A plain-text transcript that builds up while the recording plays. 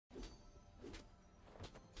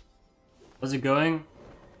How's it going?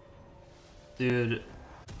 Dude,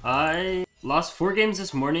 I lost 4 games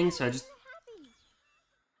this morning, so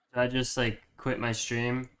I just like quit my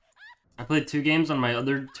stream. I played 2 games on my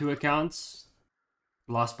other 2 accounts.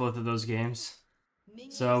 Lost both of those games.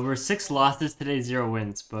 So we're 6 losses today, 0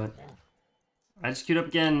 wins, but I just queued up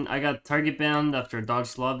again. I got target banned after a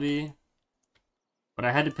dog's lobby. But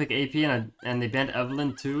I had to pick AP and they banned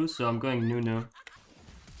Evelyn too, so I'm going NUNU.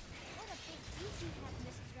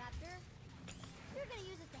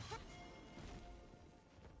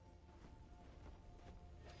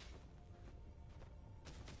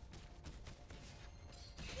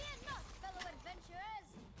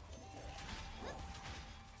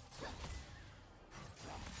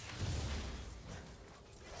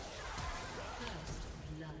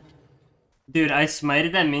 Dude, I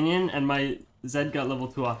smited that minion and my Zed got level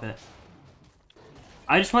 2 off it.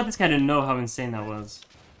 I just want this guy to know how insane that was.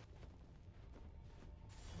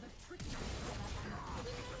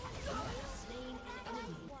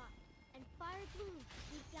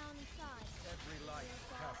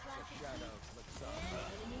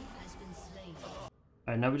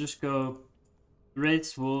 Alright, now we just go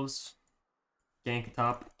Wraiths, Wolves, gank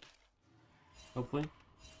top. Hopefully.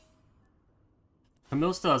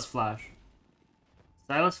 Camille still has flash.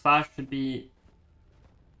 Silas flash should be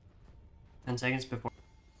 10 seconds before.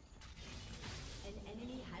 An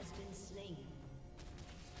enemy has been slain.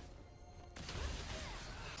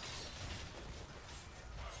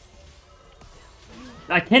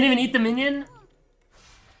 I can't even eat the minion?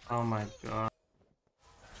 Oh my god.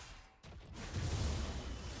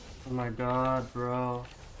 Oh my god, bro.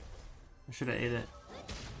 I should have ate it.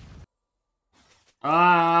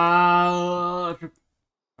 Ah!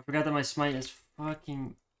 I forgot that my smite is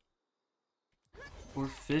fucking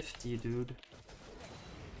 450, dude.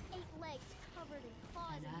 8 legs covered in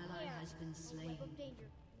claws and ally hair. has been slain. Life of danger.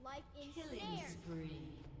 Life in Killing snare. spree.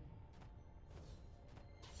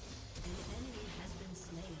 An enemy has been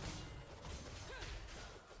slain.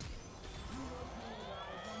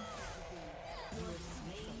 You have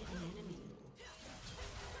slain an enemy.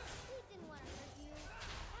 We didn't want to hurt you.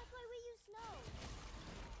 That's why we use snow.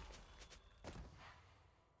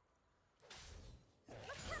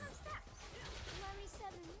 Let's count our steps.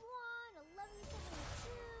 1171, 1172.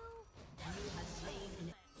 You have slain an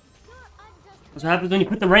enemy. You're unjustified. That's what happens when you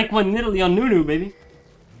put the rank 1 Nidalee on NUNU, baby.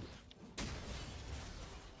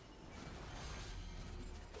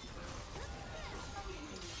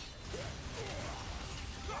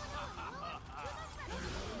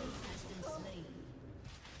 Has been slain.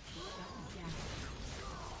 Shut down.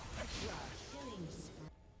 Killing spree.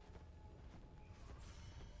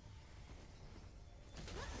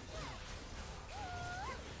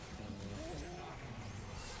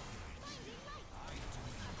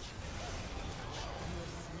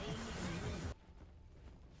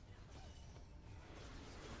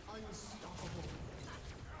 Unstoppable.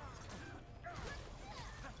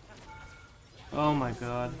 Oh my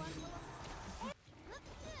god.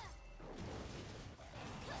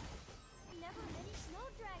 Never any snow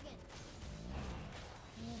dragon.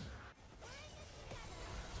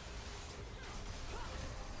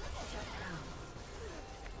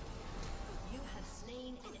 You have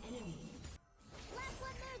slain an enemy. Last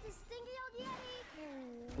one there's a stinky old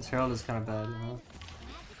yeti. This Herald is kind of bad, you know?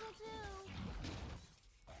 Magical too.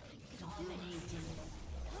 Dominating.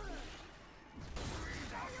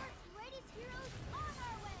 Greatest heroes on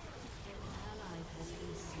our way. An ally has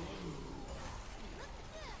been slain.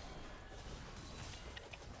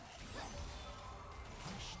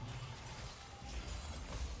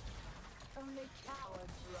 Only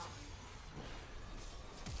cowards rock.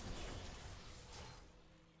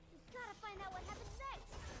 We've gotta find out what happens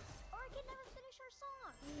next, or I can never finish our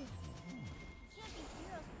song. Can't be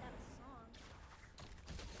heroes without a song.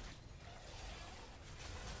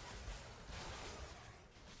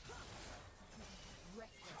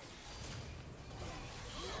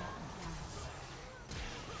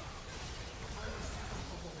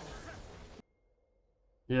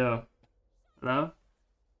 Yo. Hello?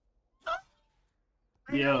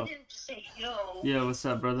 Yo. Yo, what's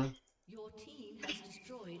up, brother? Your team has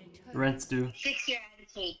destroyed a turret. Rents due. Fix your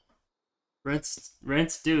attitude.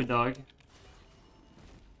 Rents due, dog.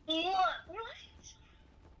 What?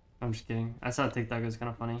 I'm just kidding. I saw TikTok, it was kind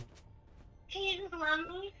of funny. Can you just love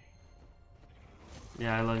me?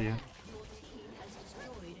 Yeah, I love you. Your team has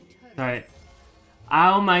destroyed a turret. Alright.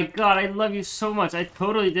 Oh my god, I love you so much. I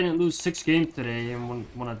totally didn't lose 6 games today and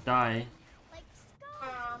wanna die. Like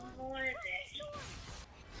Skull. What is it?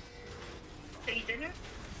 So you didn't?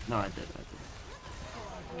 No, I did.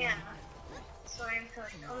 Yeah. So I'm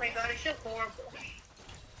like, oh my god, it's so horrible.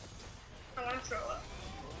 I want to throw up.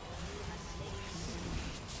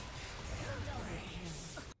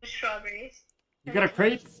 Strawberries. You got a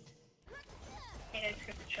crepe? I got a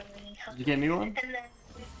crepe of strawberries. Did you get me one? And then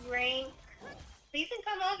rank. You can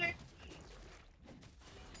come over.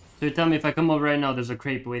 So you tell me if I come over right now, there's a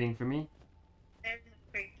crepe waiting for me? There's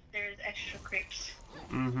a crepe. There's extra crepes.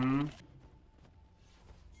 Mm-hmm.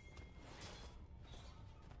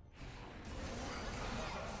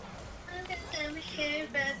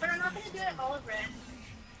 But I'm not gonna do it all of red.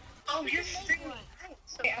 Oh, you're streaming.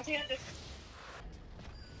 Okay, I think I just.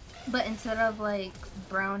 But instead of like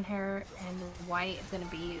brown hair and white, it's gonna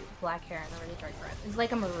be black hair and a really dark red. It's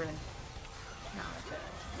like a maroon. No, it's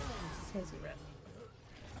a hazy red.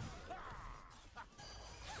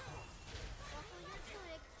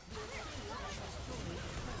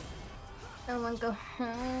 I wanna go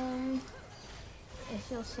home. It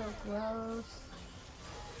feels so gross.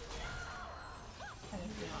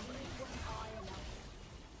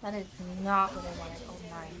 That is not what I wanted. Oh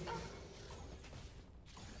my.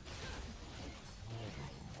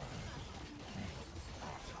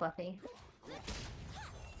 Fluffy.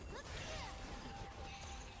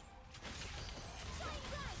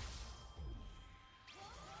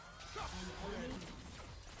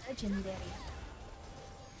 Legendary.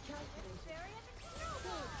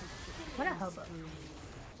 What a hobo.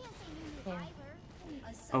 Yeah.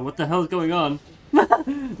 Oh, what the hell is going on?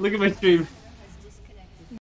 Look at my stream.